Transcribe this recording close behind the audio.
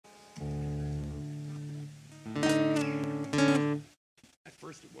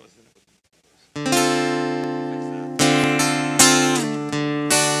first it was, then it was.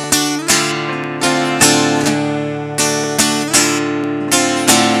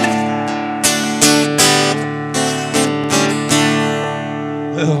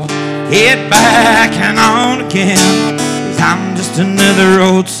 Well, get back and on again, 'cause I'm just another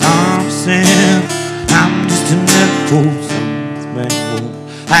old song sin. I'm just another old song man.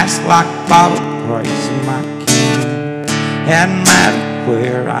 That's like bottle praising my king. Hadn't mattered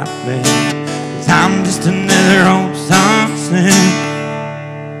where I've been, 'cause I'm just another old song sin.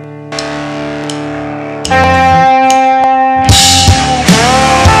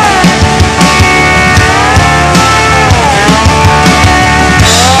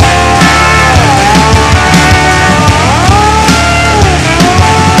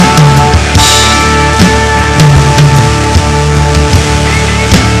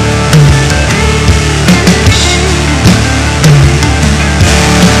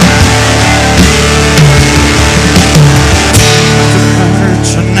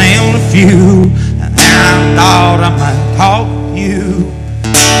 And there I thought I might talk to you.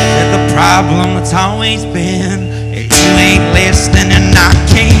 Said the problem it's always been is you ain't listening and I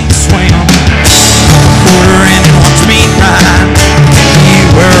can't swim. Quarter in and watch me ride. You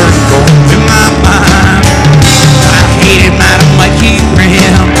were going through my mind. I hated might make you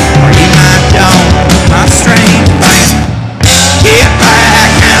grin, or you might don't. My strange plan. Get back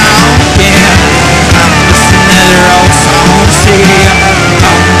and on again. I'm just another old song still.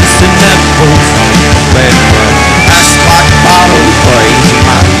 I'm just another old song bad word. That's like a bottle of crazy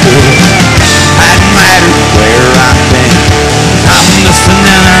my good. Hadn't mattered where I've been. I'm just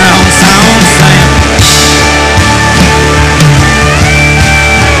another old song saying.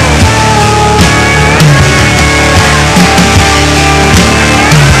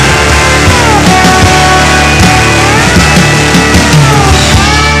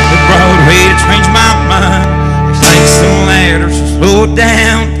 The broad way to change my mind. There's some ladders to slow it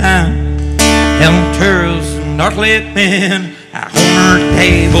down time. Helen turtles and dark lit men. Cornered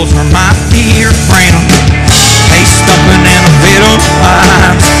tables are my dear friend. They stumping in a bit of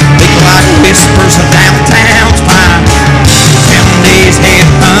vibes. Big like whispers of downtown spine. 7 days head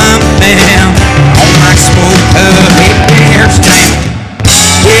pumping. On my smoke tub, it bears jam.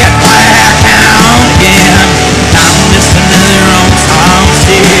 Get back and on again. I'm just another old song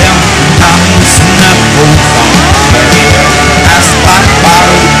still. I'm just another old song. That's like a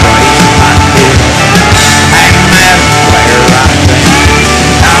bottle of crazy my dick. Ain't matter where I've been.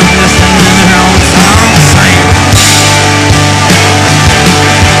 I'm just another old song saying.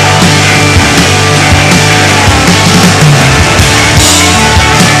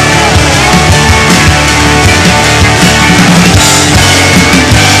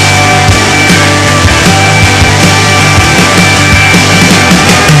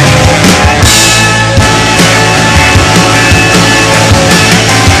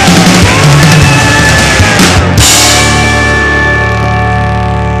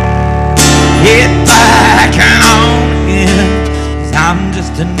 Get back and on again, 'cause I'm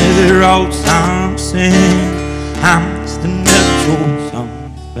just another old song sing. I'm just another old song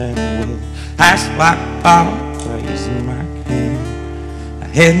bad word. That's like bottle praising my king. I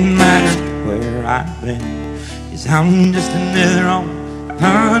hadn't mattered where I've been, 'cause I'm just another old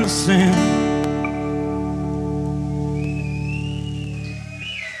song sin.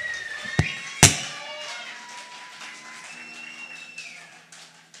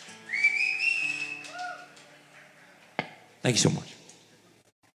 Thank you so much.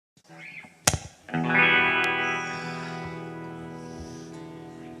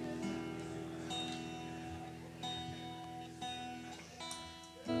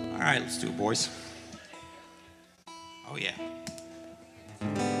 All right, let's do it, boys. Oh, yeah.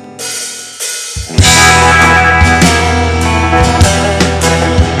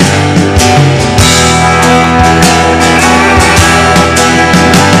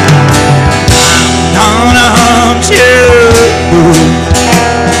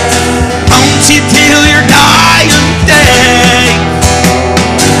 Won't you till your dying day?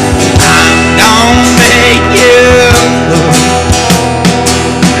 I'm gonna make you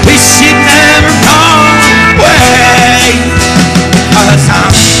wish you'd never gone away. 'Cause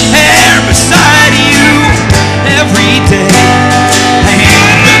I'm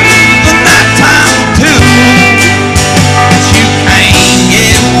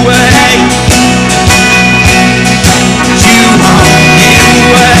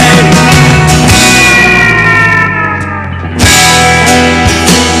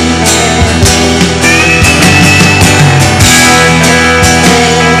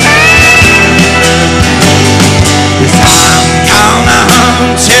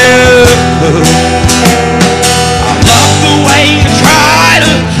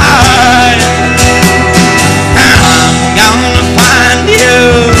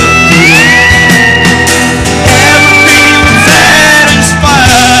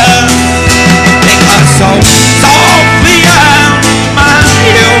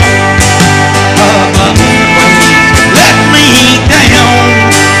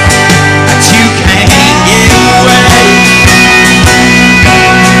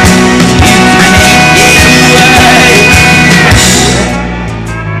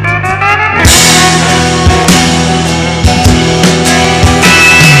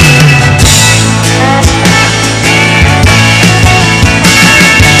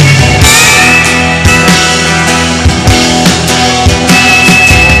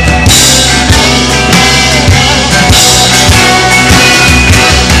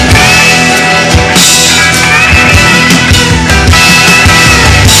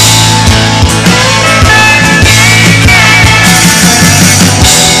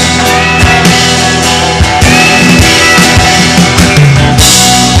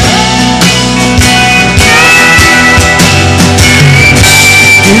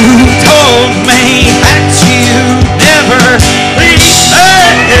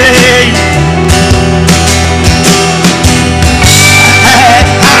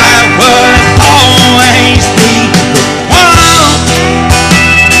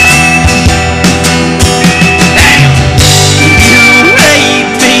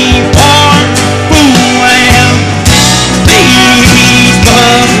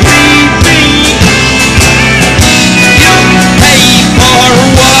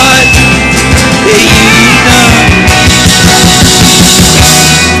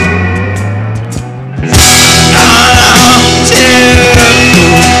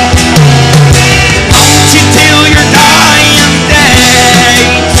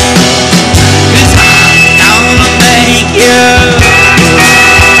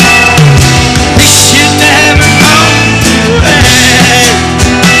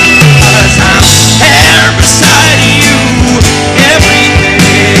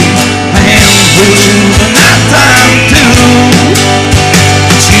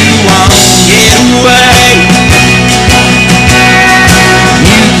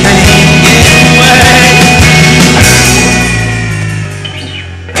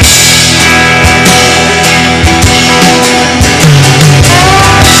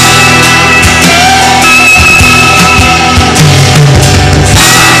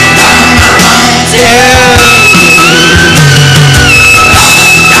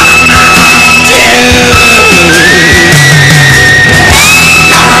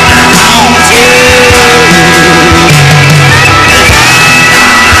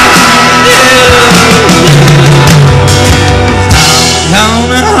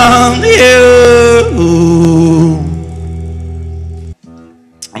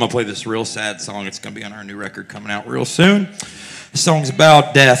to play this real sad song. It's going to be on our new record coming out real soon. The song's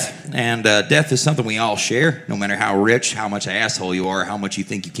about death, and death is something we all share. No matter how rich, how much asshole you are, how much you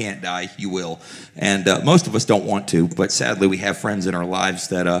think you can't die, you will. And most of us don't want to, but sadly we have friends in our lives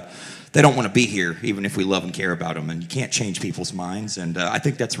that they don't want to be here, even if we love and care about them. And you can't change people's minds, and I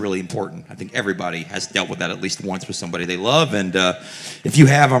think that's really important. I think everybody has dealt with that at least once with somebody they love, and if you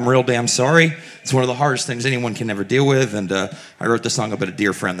have, I'm real damn sorry. It's one of the hardest things anyone can ever deal with, and I wrote the song about a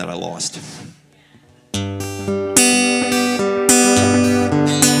dear friend that I lost.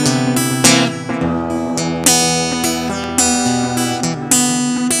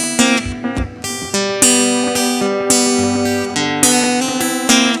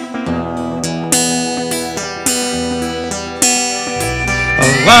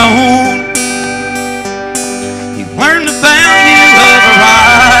 Alone, you learn the value of a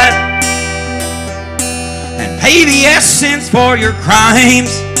ride and pay the essence for your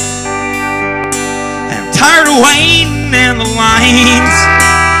crimes. I'm tired of waiting in the lines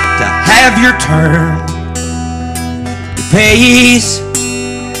to have your turn, your pace.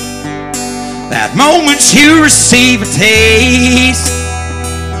 That moment you receive a taste,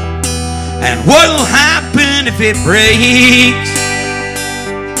 and what'll happen if it breaks?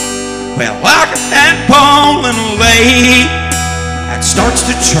 Well, like a tadpole in a lake that starts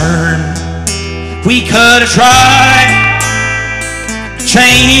to churn, we could have tried to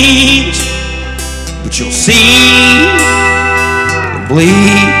change, but you'll see and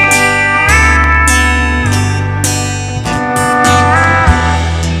bleed.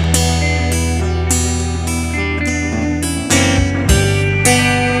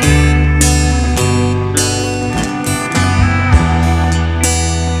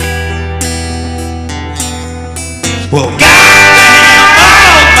 Well, goddamn,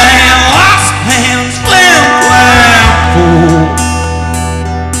 old man, lost hands, flim flam fool.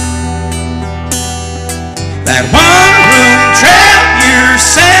 That one room trap you're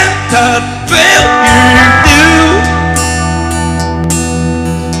sent up, failure due.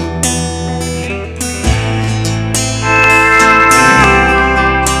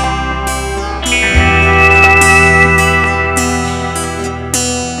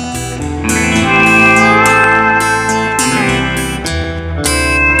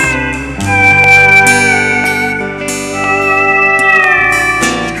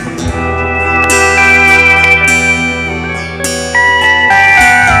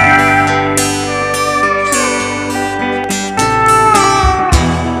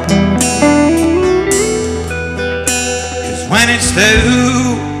 When it's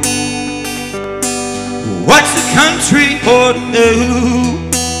due, what's the country for to do?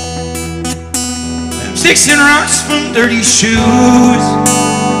 Them sticks and rocks from dirty shoes,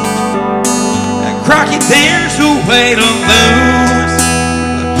 that crocky there's a way to lose.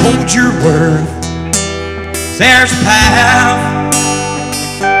 But hold your worth, there's a path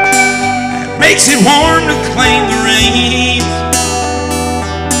that makes it warm to claim the reins.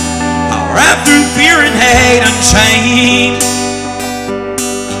 I'll ride through fear and hate unchained.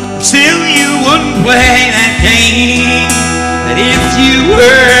 Still you wouldn't play that game. That if you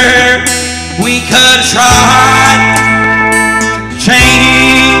were, we could have tried to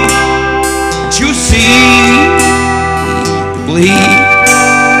change, but you'll see the bleed.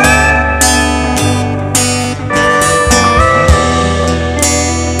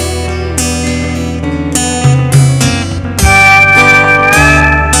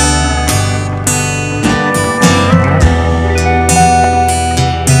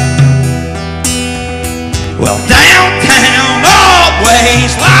 Well, downtown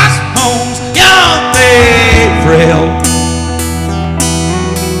always lost homes, young they frail.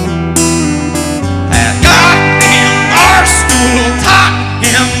 That goddamn our school taught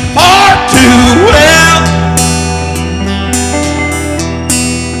him far too well.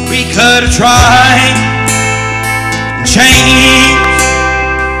 We could have tried to change,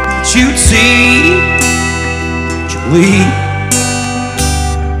 but you'd see, Julie.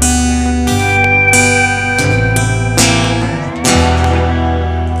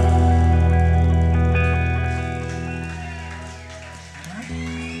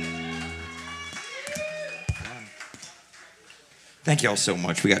 Thank you all so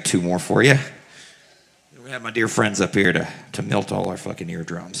much. We got two more for you. We have my dear friends up here to melt all our fucking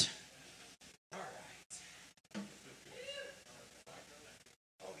eardrums.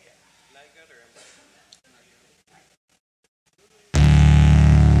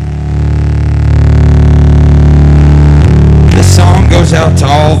 This song goes out to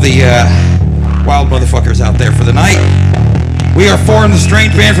all the wild motherfuckers out there for the night. We are four in the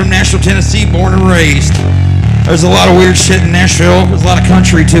Strange Band from Nashville, Tennessee, born and raised. There's a lot of weird shit in Nashville. There's a lot of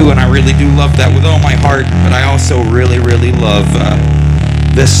country too, and I really do love that with all my heart. But I also really, really love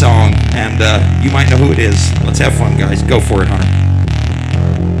this song, and you might know who it is. Let's have fun, guys. Go for it, Hunter.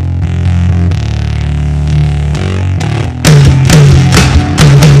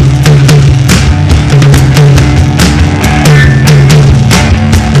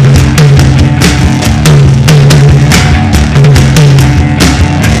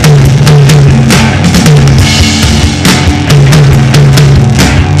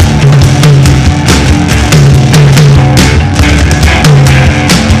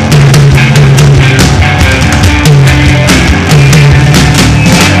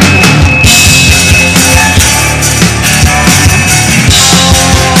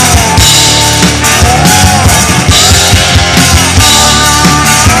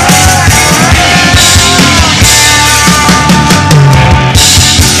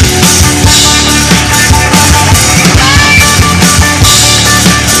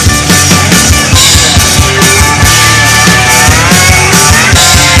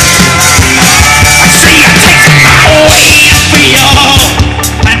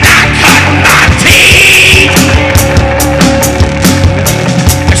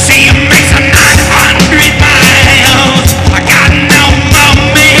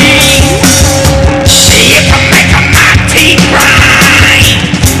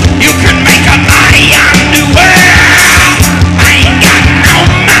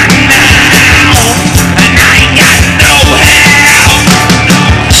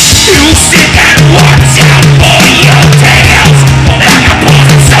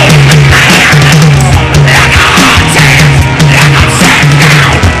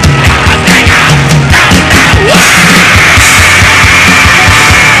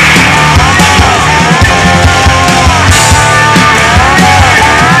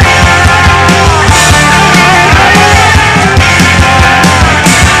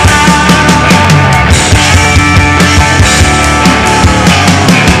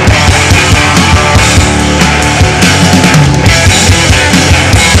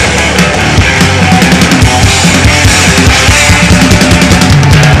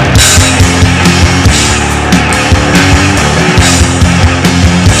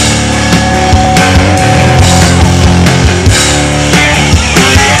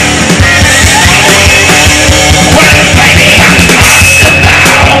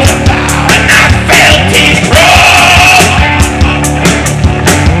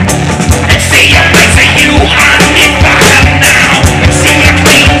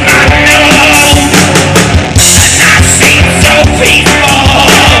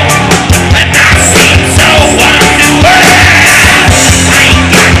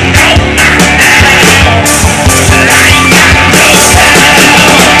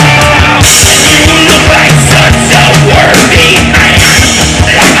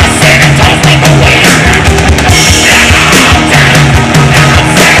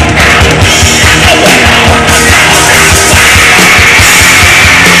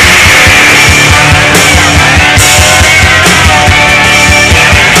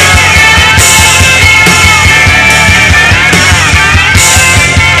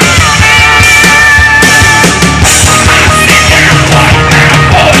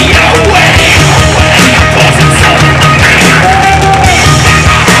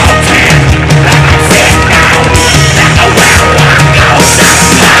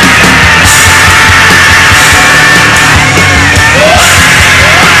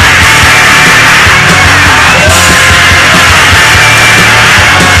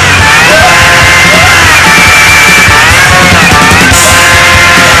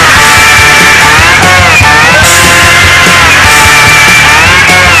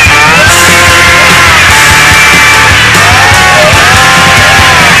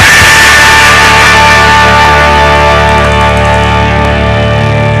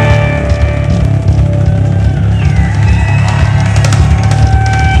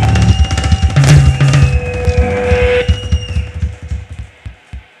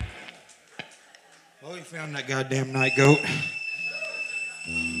 Found that goddamn night goat.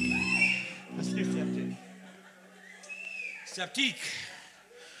 Let's do Septique. Septique.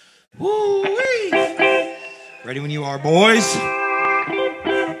 Woo-wee. Ready when you are, boys.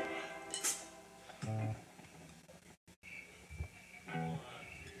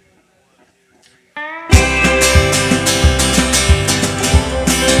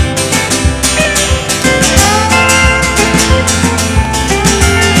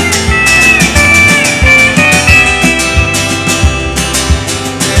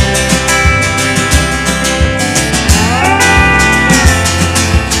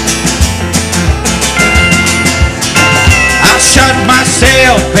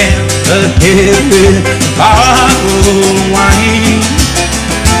 head with a bottle of wine.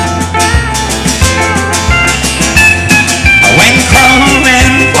 When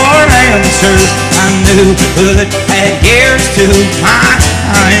crawling for answers, I knew it had years to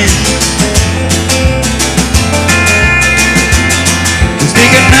mine.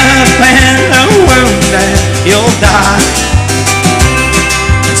 Stick enough in a wound and you'll die.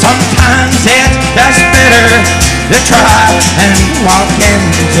 Sometimes it's just better to try and walk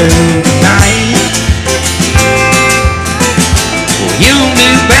into the night. You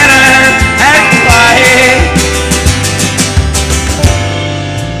knew better at life.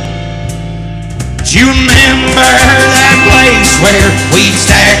 Do you remember that place where we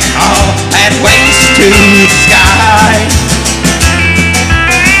stacked all that waste to the sky?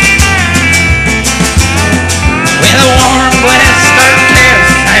 With a warm blister kiss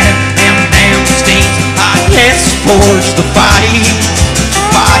and them damn steams I guess forged the fight.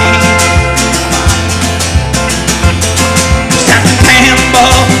 Captain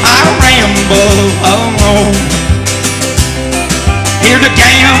Campbell, I ramble alone, here to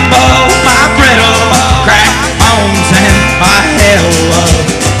gamble my brittle crack bones and my hell of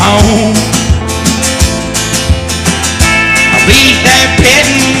home. I'll beat that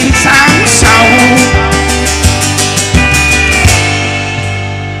pittance I'm sown.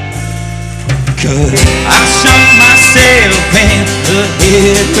 'Cause I sunk myself in the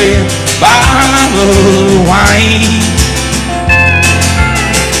head with a bottle of wine.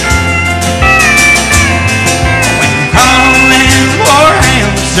 When calling for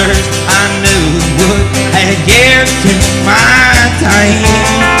answers, I knew what had years to my time.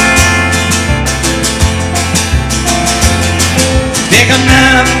 Big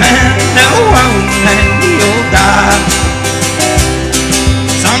enough and no one and you'll die.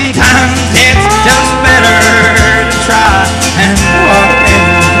 Sometimes it's just better to try and walk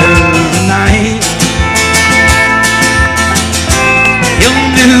into the night.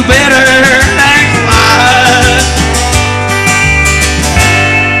 You'll do better next life.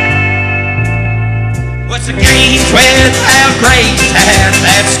 What's the gains without grace? Had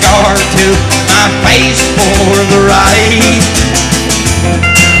that scar to my face for the right.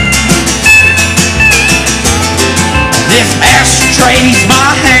 This ashtray's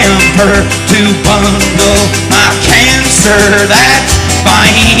my hamper to bundle my cancer, that's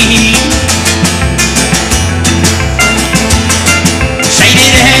fine.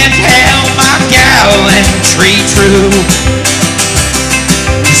 Shaded heads held my gallantry true.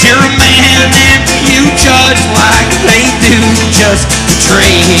 'Cause you're a man and you judge like they do, just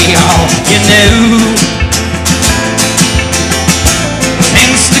betray all you knew.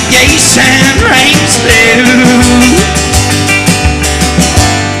 Instigation reigns through.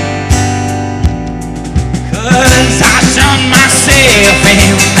 'Cause I sunk myself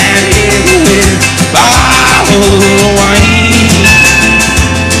in that head with a bottle of wine.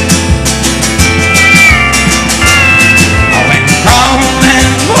 I went crawling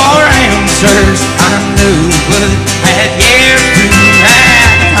for answers, I knew what had years to that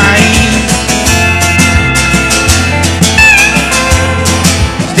time.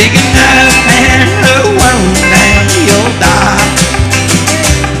 Dig enough and a wound and you'll die.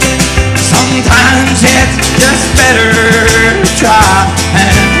 Sometimes it's just better to try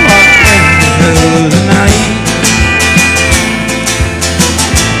and walk into the night.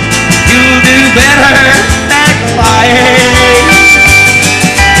 You'll do better next life.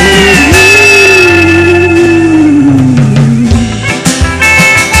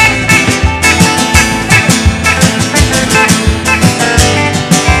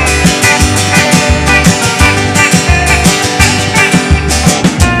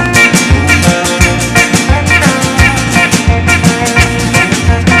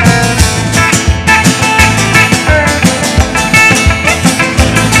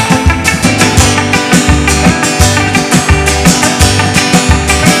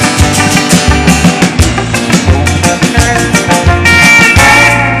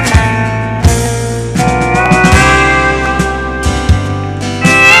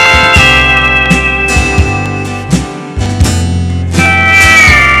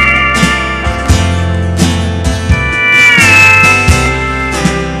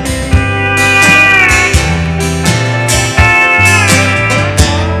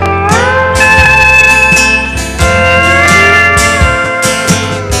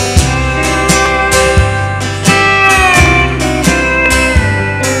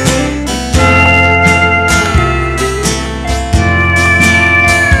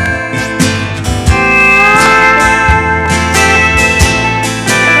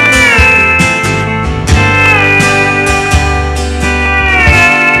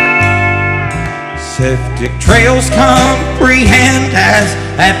 Pick trails comprehend as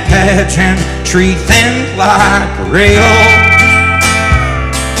that pageantry thinned like a rail.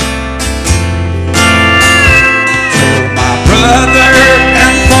 Till my brother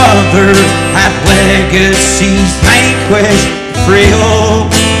and father had legacies vanquished frail.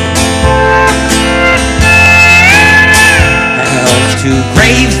 To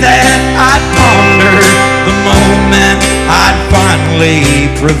graves that I'd ponder the moment I'd finally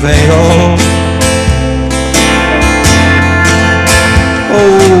prevail. Oh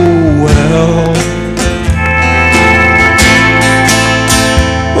well,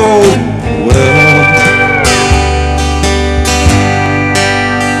 oh well,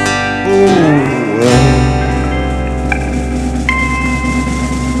 oh well.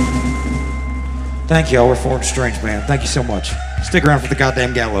 Thank y'all. We're Foreign Strange Band. Thank you so much. Stick around for the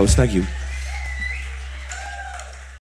goddamn gallows. Thank you.